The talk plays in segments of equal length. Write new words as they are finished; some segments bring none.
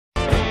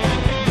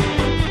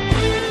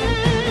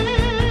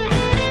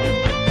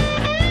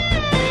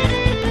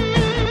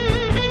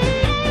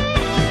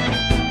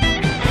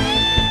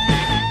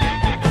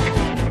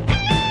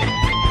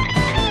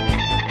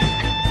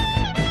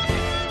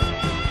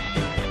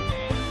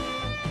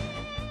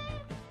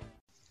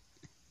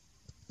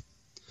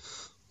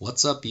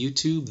What's up,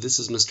 YouTube? This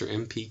is Mr.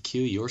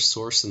 MPQ, your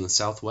source in the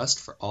Southwest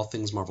for all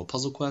things Marvel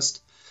Puzzle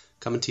Quest,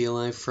 coming to you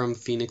live from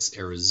Phoenix,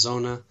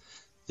 Arizona.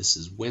 This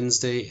is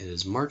Wednesday. It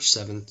is March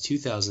 7th,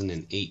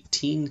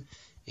 2018,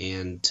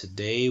 and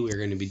today we're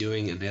going to be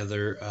doing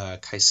another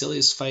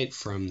Kaecilius fight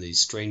from the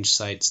Strange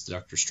Sights, the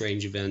Doctor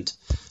Strange event,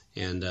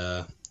 and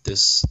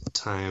this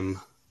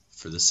time,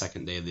 for the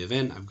second day of the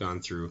event, I've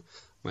gone through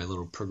my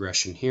little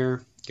progression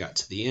here, got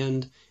to the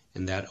end,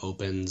 and that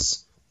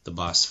opens the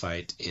boss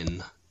fight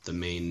in the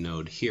main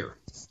node here.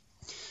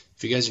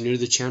 If you guys are new to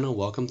the channel,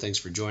 welcome. Thanks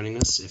for joining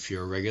us. If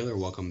you're a regular,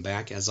 welcome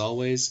back. As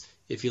always,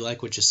 if you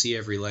like what you see,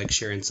 every like,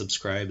 share, and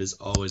subscribe is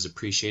always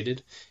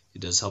appreciated.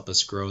 It does help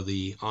us grow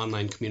the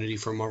online community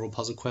for Marvel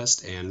Puzzle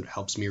Quest and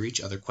helps me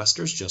reach other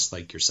questers just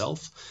like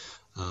yourself.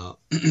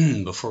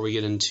 Before we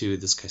get into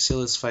this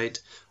Kaecilius fight,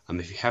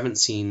 if you haven't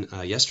seen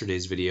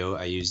yesterday's video,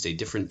 I used a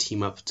different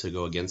team up to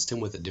go against him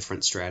with a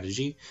different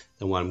strategy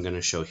than what I'm going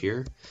to show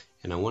here.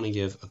 And I want to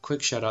give a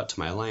quick shout out to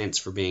my alliance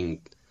for being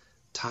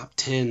top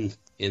 10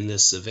 in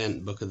this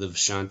event, Book of the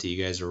Vishanti.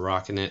 You guys are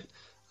rocking it.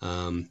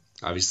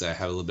 Obviously I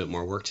have a little bit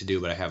more work to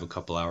do, but I have a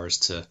couple hours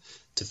to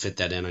fit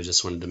that in. I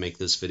just wanted to make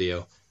this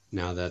video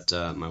now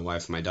that my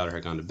wife and my daughter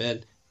had gone to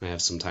bed, and I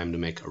have some time to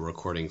make a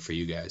recording for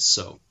you guys.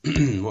 So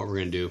what we're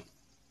going to do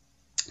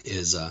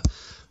is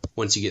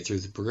once you get through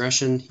the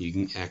progression, you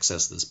can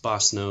access this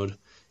boss node,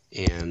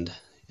 and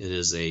it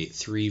is a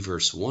 3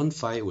 versus 1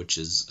 fight, which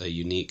is a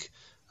unique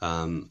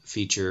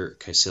feature.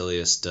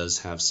 Kaecilius does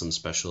have some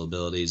special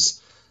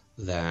abilities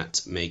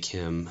that make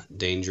him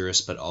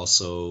dangerous but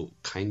also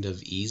kind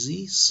of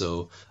easy.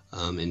 So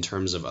in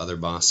terms of other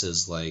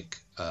bosses like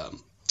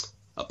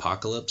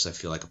Apocalypse, I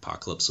feel like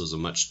Apocalypse was a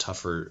much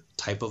tougher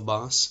type of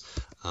boss,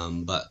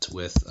 but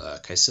with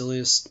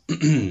Kaecilius,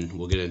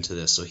 we'll get into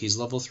this. So he's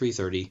level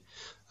 330.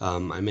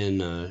 I'm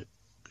in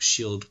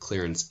shield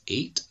clearance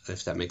 8,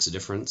 if that makes a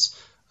difference.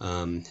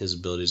 His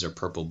abilities are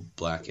purple,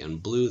 black,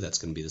 and blue. That's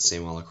going to be the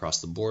same all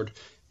across the board.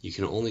 You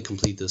can only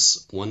complete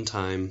this one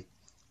time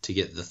to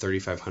get the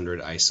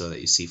 3500 ISO that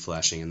you see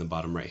flashing in the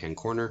bottom right hand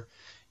corner,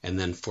 and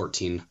then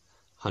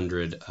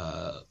 1400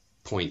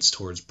 points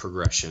towards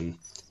progression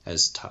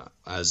as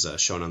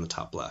shown on the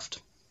top left.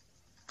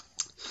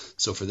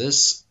 So for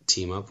this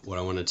team up, what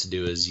I wanted to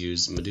do is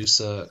use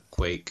Medusa,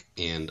 Quake,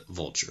 and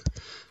Vulture.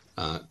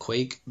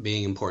 Quake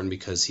being important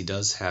because he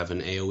does have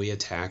an AoE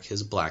attack,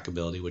 his black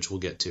ability, which we'll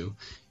get to,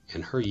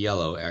 and her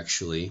yellow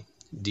actually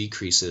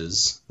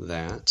decreases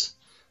that.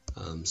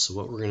 So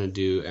what we're going to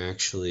do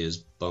actually is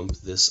bump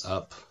this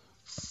up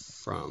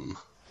from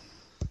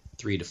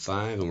 3 to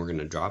 5, and we're going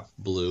to drop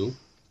blue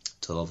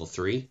to level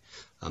 3.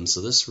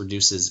 So this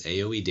reduces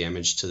AoE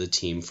damage to the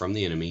team from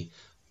the enemy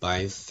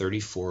by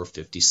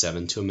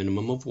 3457 to a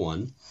minimum of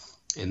 1,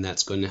 and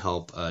that's going to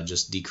help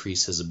just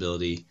decrease his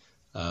ability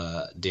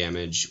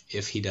damage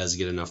if he does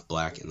get enough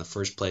black in the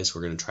first place.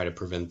 We're going to try to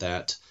prevent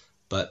that,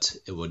 but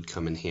it would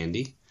come in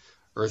handy.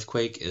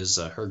 Earthquake is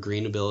her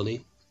green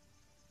ability,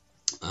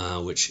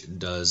 which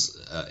does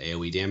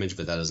AoE damage,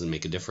 but that doesn't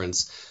make a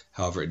difference.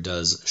 However, it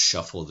does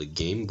shuffle the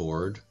game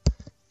board,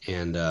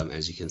 and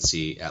as you can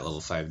see, at level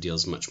 5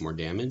 deals much more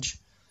damage.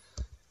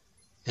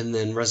 And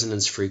then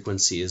Resonance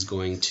Frequency is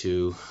going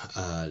to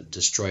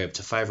destroy up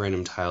to 5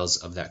 random tiles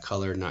of that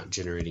color, not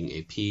generating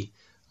AP.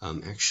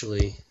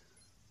 Actually,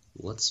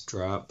 let's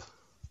drop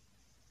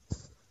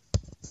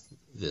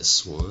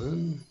this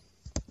one.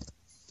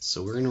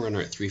 So we're going to run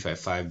her at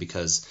 355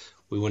 because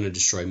we want to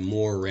destroy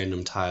more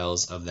random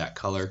tiles of that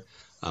color.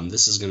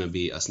 This is going to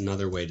be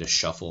another way to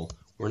shuffle.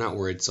 We're not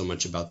worried so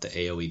much about the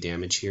AoE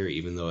damage here,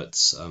 even though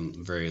it's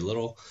very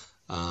little.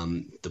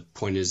 The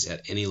point is,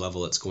 at any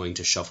level, it's going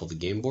to shuffle the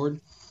game board,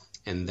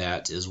 and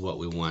that is what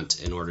we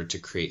want in order to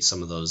create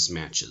some of those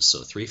matches.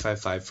 So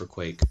 355 for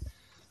Quake.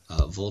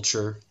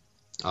 Vulture,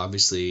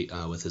 obviously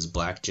with his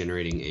black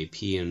generating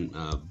AP, and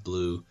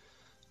blue,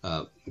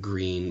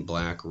 green,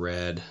 black,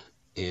 red,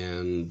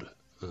 and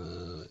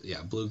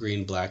blue,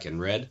 green, black, and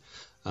red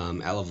at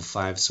level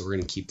 5, so we're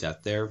going to keep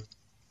that there.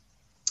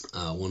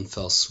 One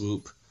fell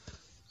swoop,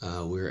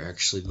 we're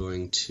actually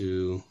going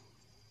to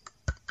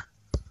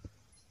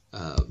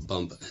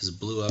bump his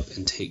blue up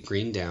and take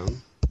green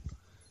down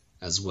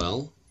as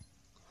well.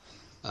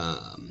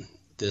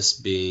 This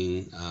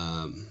being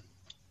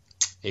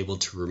able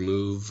to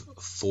remove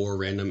 4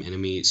 random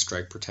enemy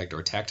strike, protect, or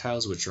attack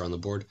tiles which are on the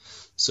board.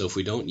 So if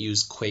we don't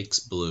use Quake's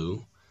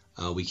blue,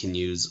 we can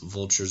use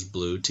Vulture's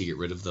blue to get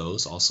rid of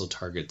those. Also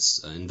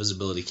targets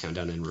invisibility,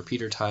 countdown, and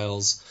repeater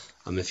tiles.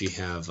 If you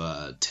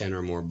have 10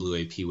 or more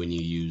blue AP when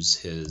you use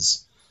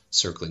his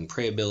circling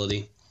prey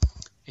ability.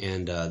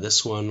 And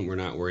this one, we're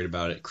not worried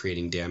about it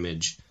creating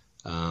damage.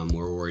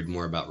 We're worried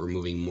more about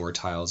removing more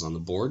tiles on the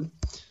board.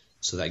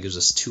 So that gives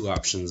us 2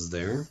 options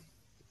there.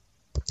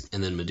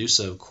 And then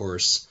Medusa, of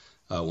course,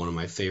 one of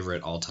my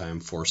favorite all-time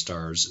 4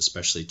 stars,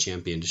 especially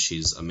championed.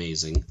 She's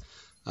amazing.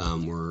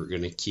 We're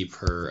going to keep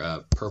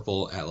her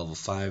purple at level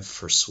 5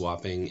 for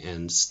swapping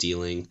and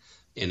stealing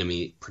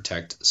enemy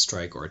protect,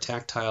 strike, or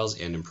attack tiles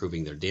and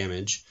improving their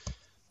damage.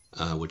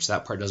 which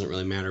that part doesn't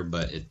really matter,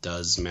 but it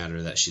does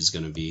matter that she's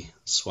going to be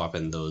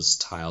swapping those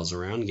tiles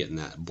around, getting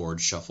that board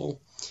shuffle.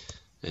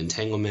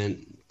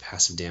 Entanglement,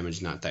 passive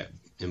damage, not that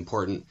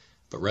important,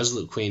 but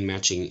Resolute Queen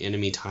matching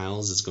enemy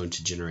tiles is going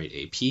to generate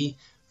AP.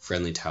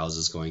 Friendly tiles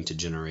is going to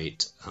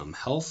generate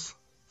health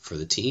for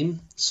the team,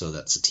 so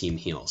that's a team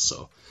heal.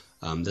 So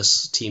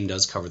this team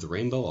does cover the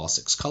rainbow, all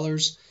 6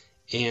 colors,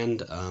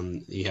 and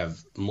you have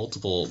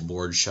multiple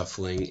board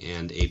shuffling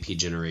and AP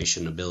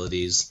generation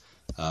abilities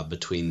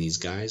between these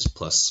guys,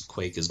 plus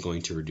Quake is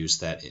going to reduce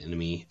that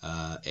enemy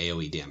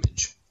AoE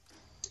damage.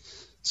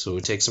 So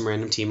we take some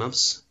random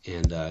team-ups,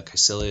 and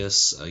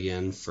Kaecilius,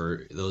 again,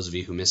 for those of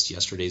you who missed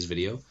yesterday's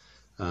video,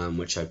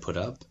 which I put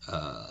up,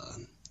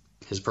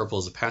 his purple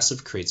is a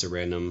passive, creates a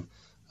random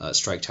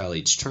strike tile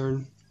each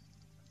turn.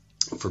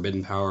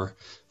 Forbidden Power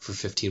for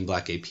 15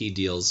 black AP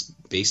deals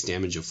base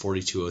damage of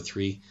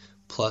 4203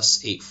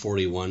 plus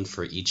 841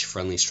 for each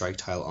friendly strike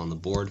tile on the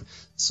board.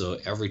 So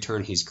every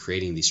turn he's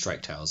creating these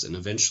strike tiles, and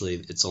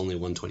eventually it's only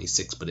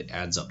 126, but it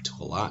adds up to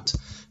a lot.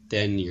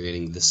 Then you're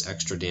getting this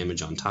extra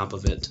damage on top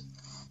of it.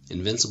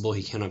 Invincible,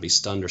 he cannot be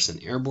stunned or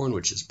sent airborne,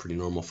 which is pretty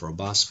normal for a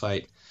boss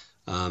fight.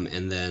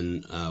 And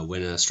then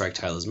when a strike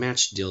tile is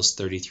matched, deals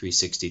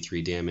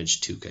 3363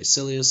 damage to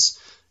Kaecilius,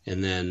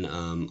 and then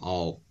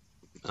all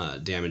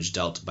damage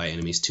dealt by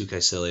enemies to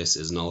Kaecilius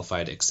is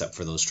nullified, except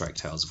for those strike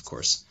tiles, of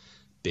course,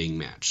 being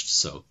matched.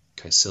 So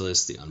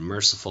Kaecilius, the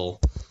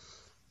Unmerciful,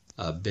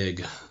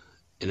 big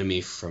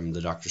enemy from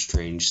the Doctor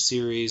Strange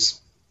series,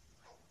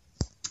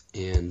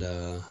 and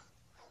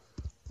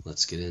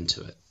let's get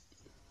into it.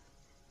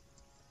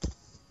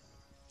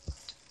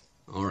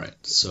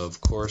 Alright, so of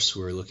course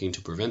we're looking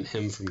to prevent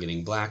him from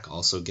getting black,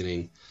 also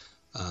getting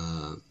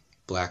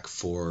black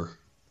for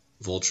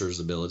Vulture's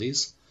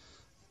abilities,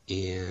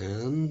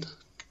 and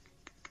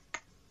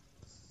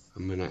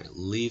I'm going to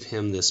leave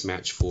him this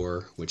match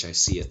 4, which I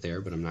see it there,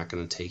 but I'm not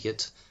going to take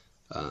it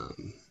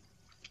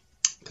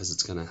because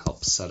it's going to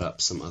help set up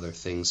some other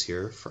things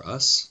here for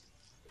us.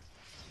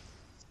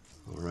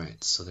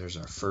 Alright, so there's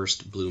our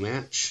first blue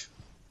match,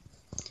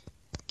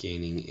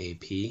 gaining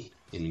AP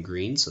in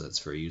green, so that's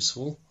very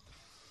useful.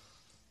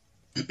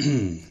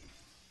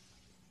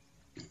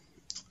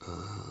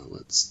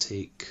 Let's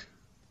take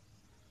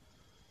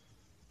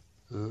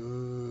yeah,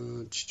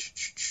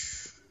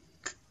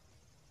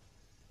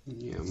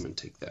 I'm going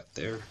to take that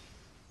there.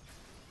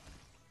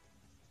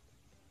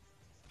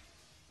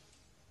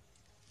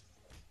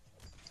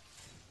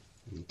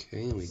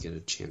 Okay, and we get a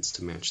chance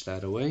to match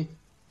that away.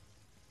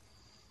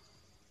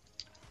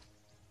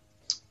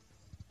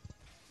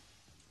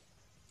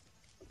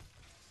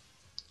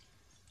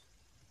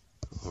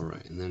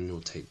 Alright, and then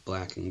we'll take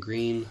black and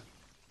green.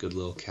 Good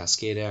little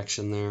cascade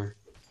action there.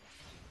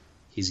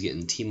 He's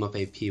getting team up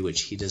AP,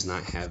 which he does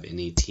not have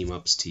any team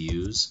ups to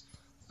use.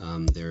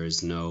 There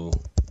is no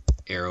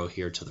arrow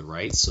here to the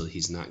right, so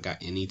he's not got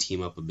any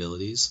team up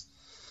abilities,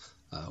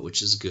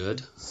 which is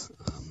good.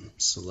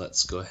 So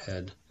let's go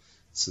ahead,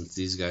 since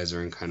these guys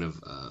are in kind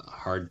of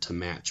hard to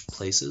match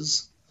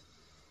places.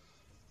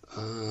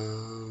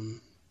 You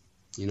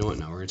know what,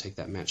 now we're going to take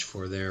that match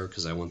 4 there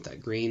because I want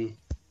that green.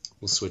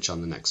 We'll switch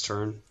on the next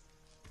turn.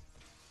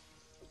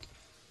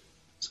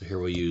 So here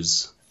we'll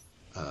use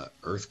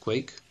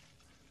Earthquake.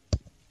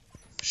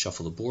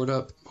 Shuffle the board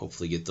up,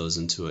 hopefully get those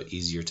into an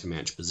easier to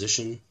match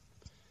position.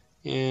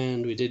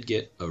 And we did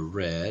get a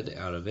red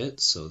out of it,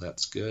 so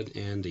that's good,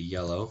 and a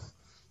yellow.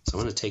 So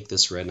I'm going to take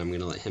this red and I'm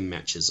going to let him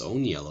match his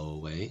own yellow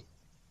away.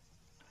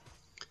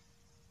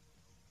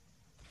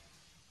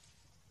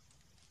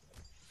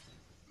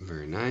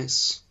 Very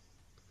nice.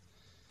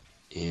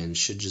 And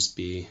should just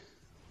be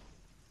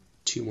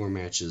 2 more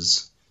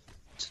matches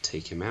to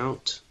take him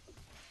out.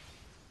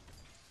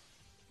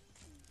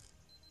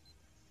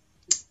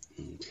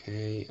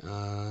 Okay,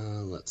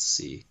 let's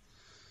see.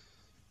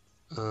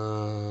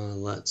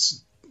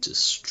 Let's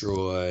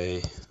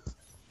destroy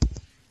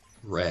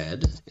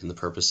red, and the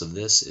purpose of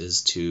this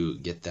is to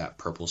get that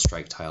purple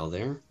strike tile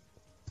there.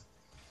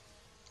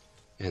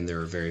 And there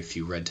are very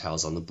few red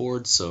tiles on the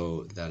board,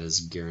 so that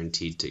is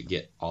guaranteed to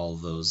get all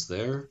those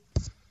there.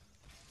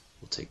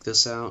 We'll take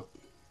this out,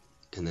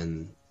 and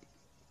then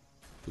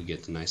we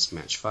get the nice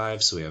match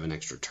 5, so we have an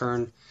extra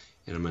turn.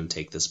 And I'm going to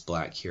take this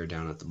black here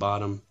down at the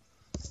bottom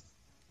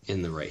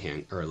in the right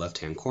hand or left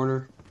hand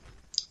corner.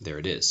 There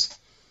it is.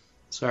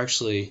 So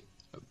actually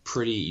a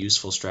pretty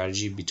useful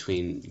strategy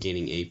between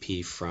gaining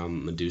AP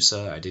from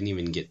Medusa. I didn't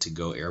even get to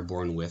go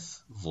airborne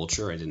with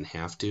Vulture, I didn't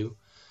have to.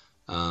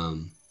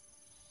 And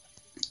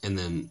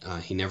then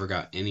he never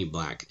got any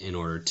black in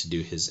order to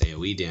do his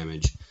AoE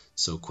damage.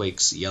 So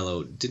Quake's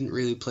yellow didn't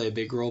really play a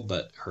big role,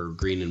 but her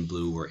green and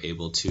blue were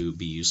able to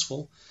be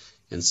useful.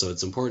 And so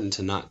it's important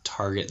to not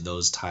target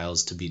those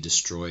tiles to be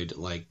destroyed,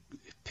 like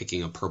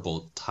picking a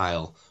purple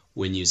tile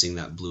when using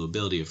that blue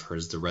ability of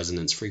hers, the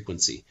resonance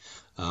frequency,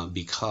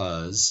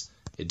 because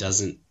it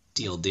doesn't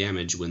deal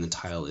damage when the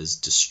tile is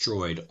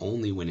destroyed,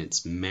 only when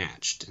it's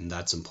matched, and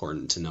that's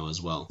important to know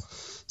as well.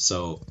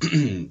 So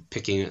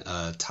picking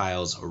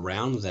tiles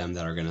around them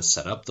that are going to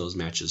set up those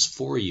matches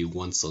for you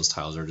once those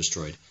tiles are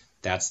destroyed,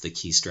 that's the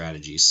key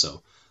strategy.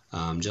 So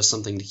just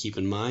something to keep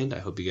in mind. I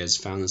hope you guys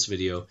found this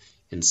video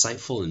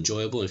insightful,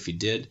 enjoyable. If you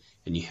did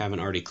and you haven't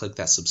already clicked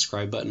that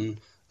subscribe button,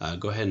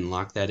 go ahead and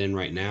lock that in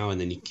right now,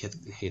 and then you can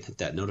hit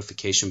that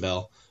notification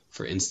bell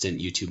for instant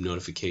YouTube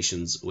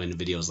notifications when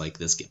videos like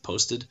this get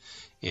posted.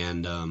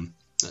 And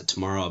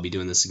tomorrow I'll be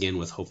doing this again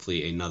with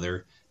hopefully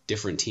another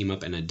different team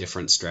up and a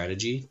different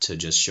strategy to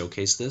just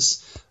showcase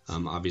this.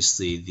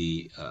 Obviously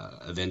the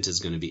event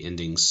is going to be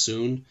ending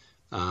soon,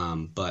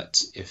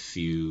 but if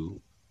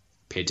you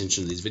pay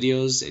attention to these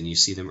videos and you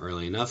see them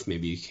early enough,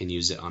 maybe you can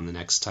use it on the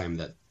next time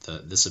that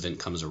this event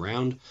comes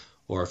around.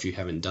 Or if you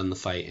haven't done the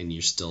fight and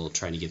you're still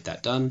trying to get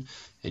that done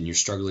and you're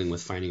struggling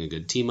with finding a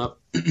good team up,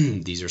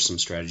 these are some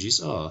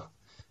strategies. Oh,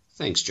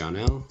 thanks,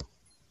 JonEl.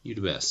 You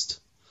the best.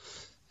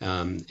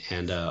 And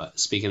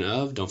speaking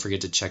of, don't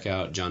forget to check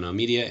out JonEl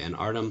Media and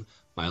Artum,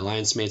 my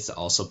alliance mates that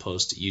also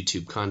post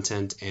YouTube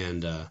content,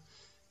 and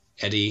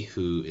Eddie,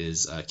 who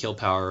is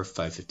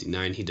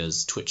KillPower559. He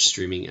does Twitch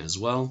streaming as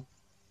well,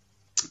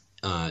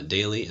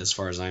 daily as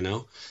far as I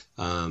know,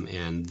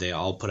 and they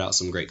all put out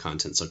some great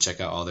content, so check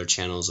out all their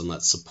channels and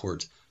let's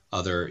support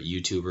other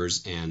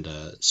YouTubers and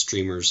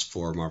streamers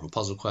for Marvel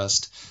Puzzle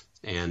Quest,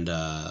 and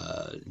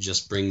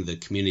just bring the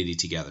community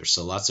together.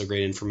 So lots of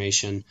great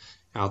information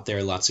out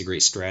there, lots of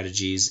great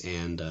strategies,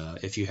 and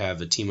if you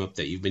have a team up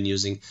that you've been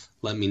using,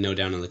 let me know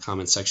down in the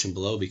comment section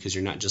below, because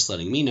you're not just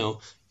letting me know,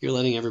 you're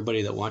letting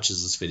everybody that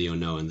watches this video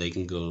know, and they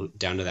can go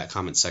down to that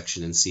comment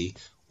section and see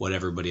what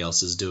everybody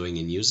else is doing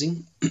and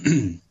using.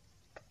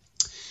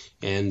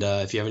 And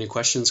if you have any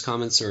questions,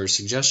 comments, or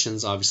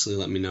suggestions, obviously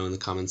let me know in the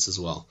comments as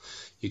well.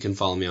 You can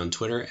follow me on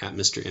Twitter at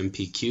Mr.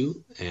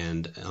 MPQ,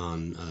 and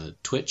on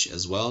Twitch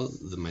as well.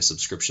 My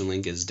subscription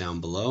link is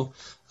down below.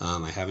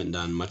 I haven't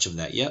done much of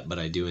that yet, but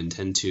I do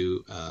intend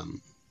to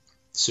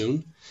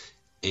soon.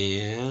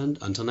 And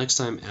until next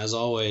time, as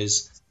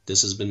always,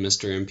 this has been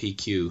Mr.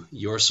 MPQ,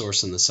 your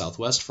source in the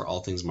Southwest for all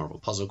things Marvel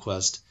Puzzle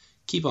Quest.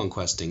 Keep on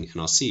questing, and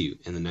I'll see you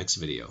in the next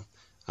video.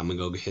 I'm going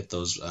to go hit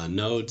those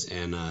nodes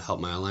and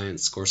help my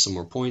alliance score some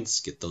more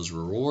points, get those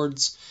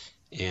rewards,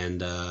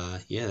 and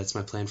yeah, that's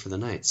my plan for the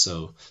night.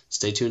 So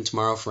stay tuned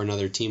tomorrow for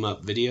another team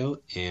up video,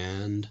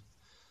 and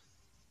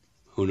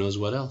who knows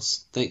what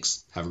else.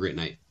 Thanks. Have a great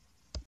night.